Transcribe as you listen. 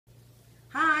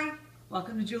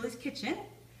Welcome to Julie's Kitchen.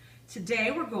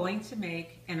 Today we're going to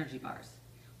make energy bars.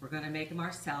 We're going to make them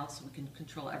ourselves so we can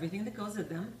control everything that goes in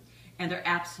them, and they're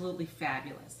absolutely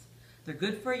fabulous. They're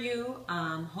good for you.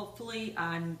 Hopefully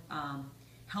I'm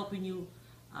helping you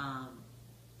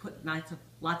put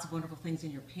lots of wonderful things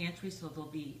in your pantry, so there'll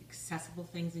be accessible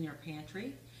things in your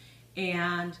pantry.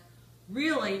 And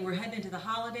really, we're heading into the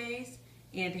holidays,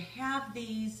 and to have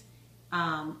these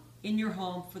in your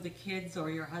home for the kids or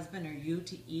your husband or you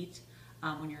to eat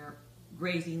when you're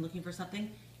grazing, looking for something,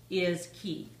 is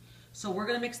key. So we're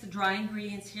going to mix the dry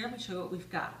ingredients here. Let me show you what we've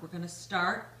got. We're going to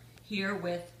start here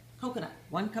with coconut,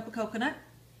 1 cup of coconut.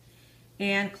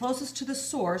 And closest to the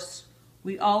source,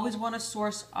 we always want to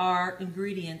source our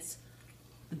ingredients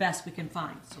the best we can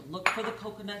find. So look for the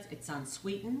coconut. It's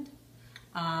unsweetened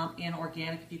and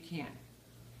organic if you can.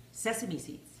 Sesame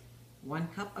seeds, 1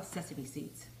 cup of sesame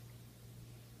seeds.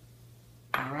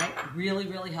 All right, really,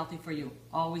 really healthy for you.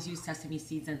 Always use sesame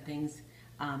seeds and things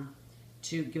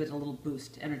to give it a little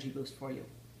boost, energy boost for you.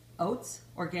 Oats,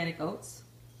 organic oats,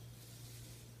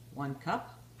 1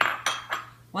 cup.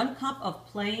 1 cup of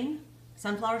plain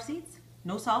sunflower seeds,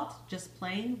 no salt, just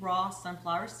plain raw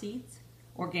sunflower seeds,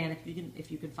 organic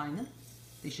if you can find them.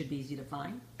 They should be easy to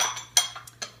find.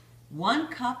 1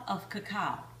 cup of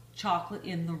cacao, chocolate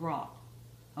in the raw.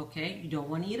 Okay, you don't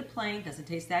want to eat it plain, doesn't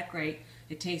taste that great.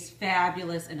 It tastes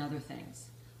fabulous in other things,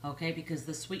 okay, because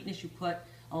the sweetness you put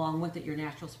along with it, your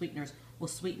natural sweeteners, will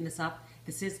sweeten this up.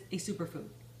 This is a superfood,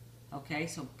 okay,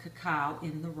 so cacao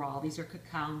in the raw. These are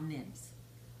cacao nibs,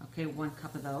 okay, 1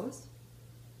 cup of those.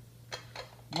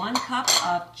 1 cup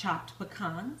of chopped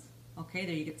pecans, okay,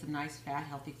 there you get some nice fat,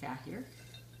 healthy fat here.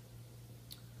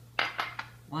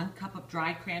 1 cup of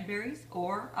dried cranberries,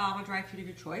 or a dried fruit of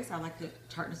your choice. I like the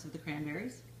tartness of the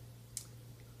cranberries.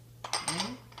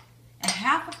 Okay. A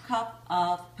 1/2 cup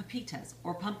of pepitas,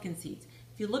 or pumpkin seeds.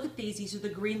 If you look at these are the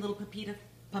green little pepita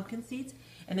pumpkin seeds,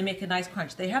 and they make a nice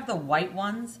crunch. They have the white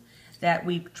ones that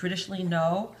we traditionally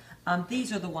know.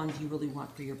 These are the ones you really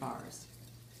want for your bars.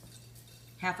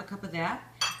 1/2 cup of that,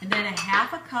 and then a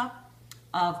 1/2 cup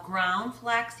of ground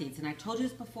flax seeds. And I told you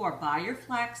this before, buy your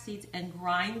flax seeds and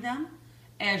grind them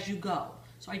as you go.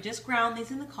 So I just ground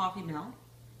these in the coffee mill.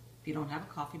 If you don't have a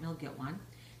coffee mill, get one.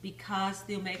 Because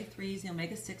the omega-3s, the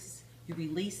omega-6s, you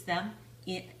release them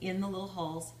in the little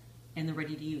holes and they're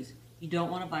ready to use. You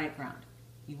don't want to buy it ground.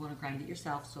 You want to grind it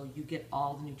yourself so you get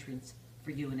all the nutrients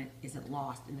for you and it isn't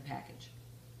lost in the package.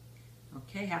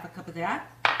 Okay, 1/2 cup of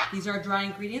that. These are our dry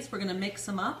ingredients. We're going to mix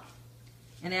them up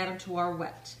and add them to our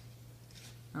wet.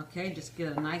 Okay, just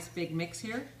get a nice big mix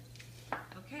here.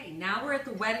 Okay, now we're at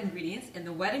the wet ingredients, and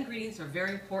the wet ingredients are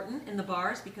very important in the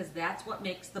bars because that's what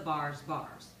makes the bars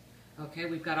bars. Okay,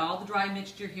 we've got all the dry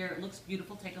mixture here. It looks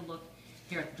beautiful. Take a look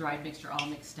here at the dried mixture all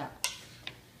mixed up.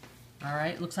 All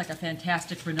right, looks like a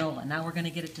fantastic granola. Now we're going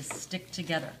to get it to stick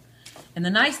together. And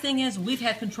the nice thing is we've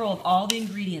had control of all the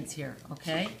ingredients here,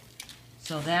 okay?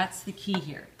 So that's the key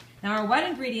here. Now our wet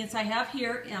ingredients I have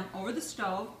here over the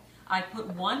stove, I put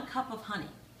 1 cup of honey.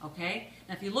 Okay,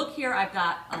 now if you look here, I've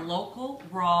got a local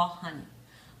raw honey.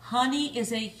 Honey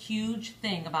is a huge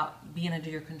thing about being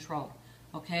under your control.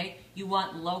 Okay, you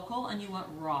want local and you want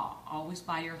raw. Always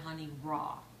buy your honey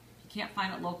raw. If you can't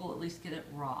find it local, at least get it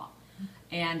raw.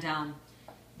 And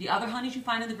the other honeys you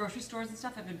find in the grocery stores and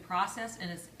stuff have been processed,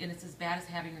 and it's as bad as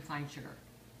having refined sugar.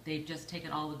 They've just taken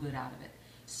all the good out of it.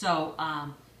 So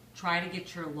try to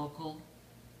get your local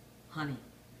honey.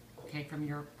 Okay, from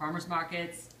your farmers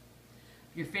markets,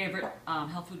 your favorite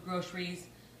health food groceries.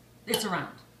 It's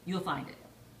around. You'll find it.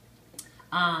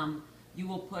 You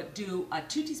will do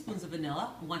 2 teaspoons of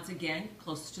vanilla. Once again,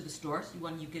 closest to the store. So you're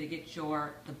going to get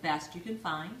the best you can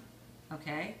find.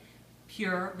 Okay,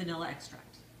 pure vanilla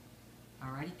extract.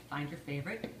 All right, find your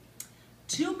favorite.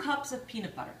 2 cups of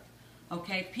peanut butter.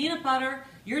 Okay, peanut butter.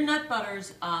 Your nut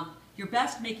butters. You're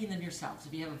best making them yourselves.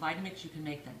 If you have a Vitamix, you can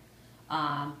make them.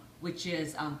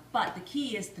 But the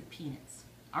key is the peanuts.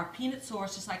 Our peanut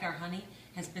source, just like our honey,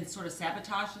 has been sort of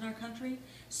sabotaged in our country.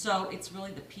 So it's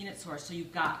really the peanut source. So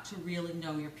you've got to really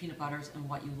know your peanut butters and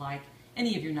what you like.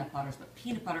 Any of your nut butters, but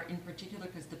peanut butter in particular,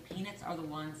 because the peanuts are the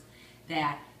ones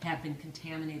that have been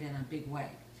contaminated in a big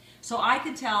way. So I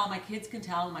can tell, my kids can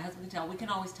tell, my husband can tell, we can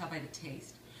always tell by the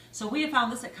taste. So we have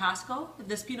found this at Costco,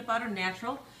 this peanut butter,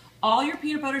 natural. All your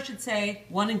peanut butter should say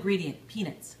 1 ingredient,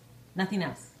 peanuts, nothing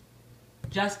else,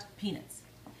 just peanuts.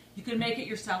 You can make it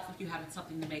yourself if you have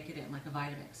something to make it in, like a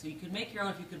Vitamix. So you can make your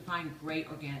own if you can find great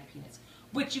organic peanuts,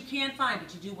 which you can find,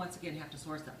 but you do, once again, have to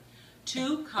source them.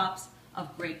 2 cups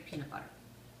of great peanut butter.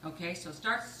 Okay, so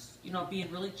start, being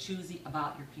really choosy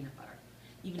about your peanut butter,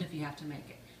 even if you have to make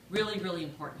it. Really, really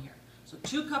important here. So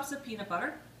 2 cups of peanut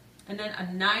butter. And then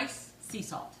a nice sea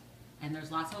salt. And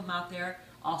there's lots of them out there.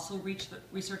 Also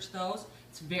research those.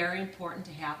 It's very important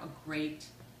to have a great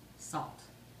salt,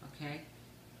 okay?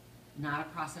 Not a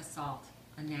processed salt,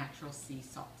 a natural sea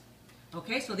salt.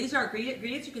 Okay, so these are our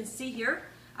ingredients. You can see here,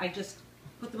 I just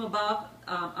put them above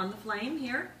on the flame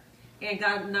here and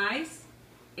got it nice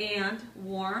and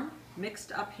warm,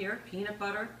 mixed up here, peanut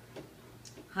butter,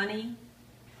 honey,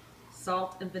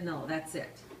 salt, and vanilla. That's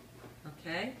it,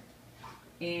 okay?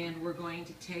 And we're going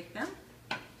to take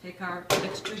our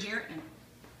mixture here and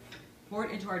pour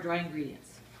it into our dry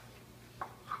ingredients.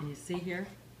 And you see here,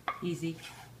 easy.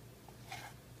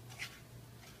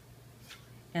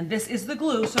 And this is the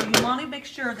glue, so you want to make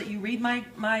sure that you read my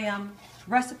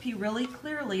recipe really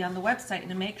clearly on the website and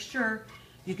to make sure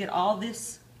you get all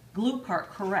this glue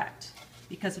part correct.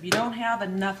 Because if you don't have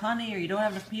enough honey or you don't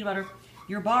have enough peanut butter,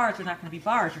 your bars are not going to be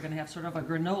bars. You're going to have sort of a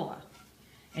granola.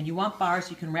 And you want bars,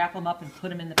 you can wrap them up and put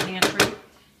them in the pantry,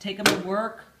 take them to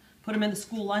work, put them in the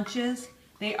school lunches.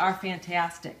 They are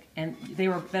fantastic, and they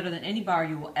were better than any bar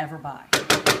you will ever buy.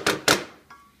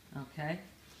 Okay?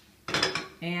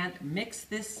 And mix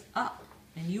this up,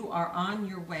 and you are on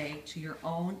your way to your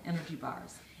own energy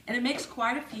bars. And it makes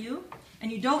quite a few,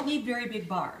 and you don't need very big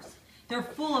bars. They're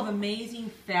full of amazing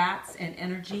fats and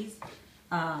energies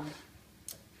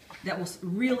that will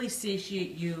really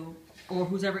satiate you or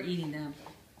who's ever eating them.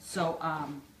 So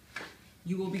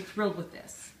you will be thrilled with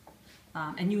this.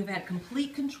 And you have had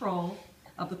complete control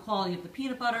of the quality of the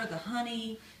peanut butter, the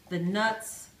honey, the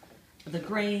nuts, the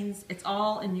grains. It's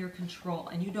all in your control,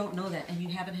 and you don't know that, and you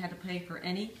haven't had to pay for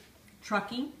any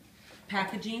trucking,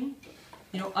 packaging,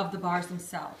 of the bars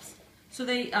themselves. So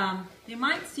they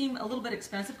might seem a little bit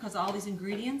expensive because of all these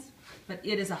ingredients, but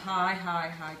it is a high, high,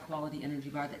 high quality energy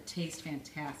bar that tastes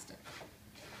fantastic.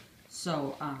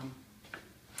 So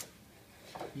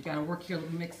you got to work here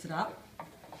to mix it up.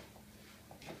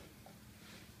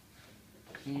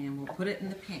 And we'll put it in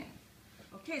the pan.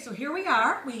 Okay, so here we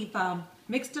are. We've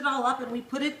mixed it all up and we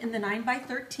put it in the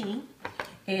 9x13.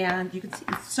 And you can see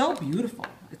it's so beautiful.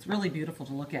 It's really beautiful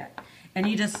to look at. And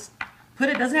you just put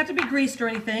it, doesn't have to be greased or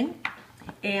anything.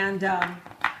 And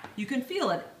you can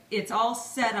feel it. It's all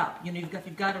set up. You've got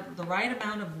the right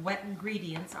amount of wet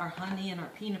ingredients, our honey and our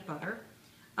peanut butter.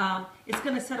 It's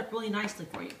going to set up really nicely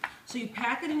for you. So you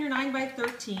pack it in your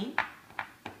 9x13.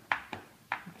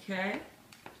 Okay.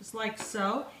 Just like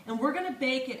so. And we're going to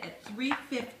bake it at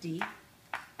 350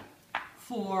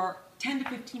 for 10 to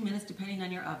 15 minutes, depending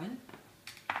on your oven.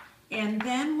 And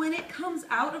then when it comes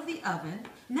out of the oven,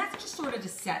 and that's just sort of to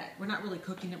set it. We're not really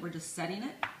cooking it, we're just setting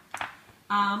it.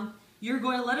 You're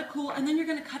going to let it cool, and then you're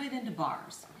going to cut it into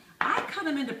bars. I cut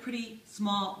them into pretty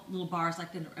small little bars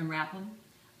like that and wrap them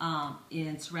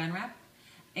in saran wrap.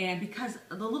 And because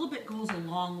the little bit goes a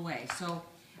long way. So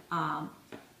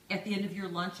at the end of your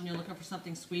lunch and you're looking for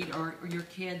something sweet, or your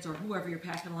kids or whoever you're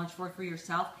packing lunch for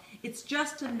yourself, it's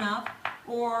just enough.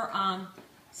 Or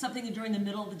something during the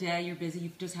middle of the day, you're busy,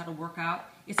 you've just had a workout.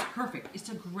 It's perfect. It's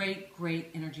a great, great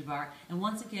energy bar. And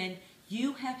once again,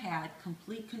 you have had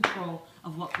complete control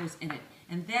of what goes in it.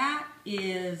 And that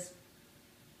is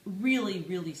really,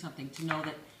 really something to know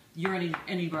that your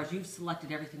energy bars, you've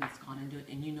selected everything that's gone into it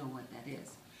and you know what that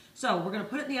is. So we're going to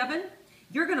put it in the oven.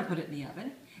 You're going to put it in the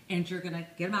oven. And you're going to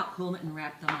get them out, cool them, and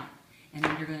wrap them up. And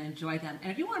then you're going to enjoy them.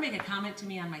 And if you want to make a comment to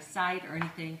me on my site or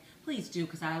anything, please do,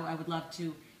 because I would love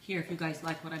to hear if you guys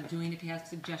like what I'm doing. If you have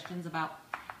suggestions about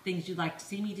things you'd like to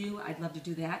see me do, I'd love to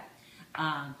do that.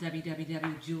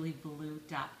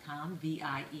 www.julievillieu.com,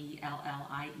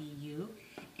 VIELLIEU.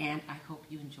 And I hope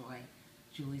you enjoy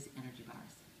Julie's Energy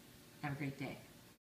Bars. Have a great day.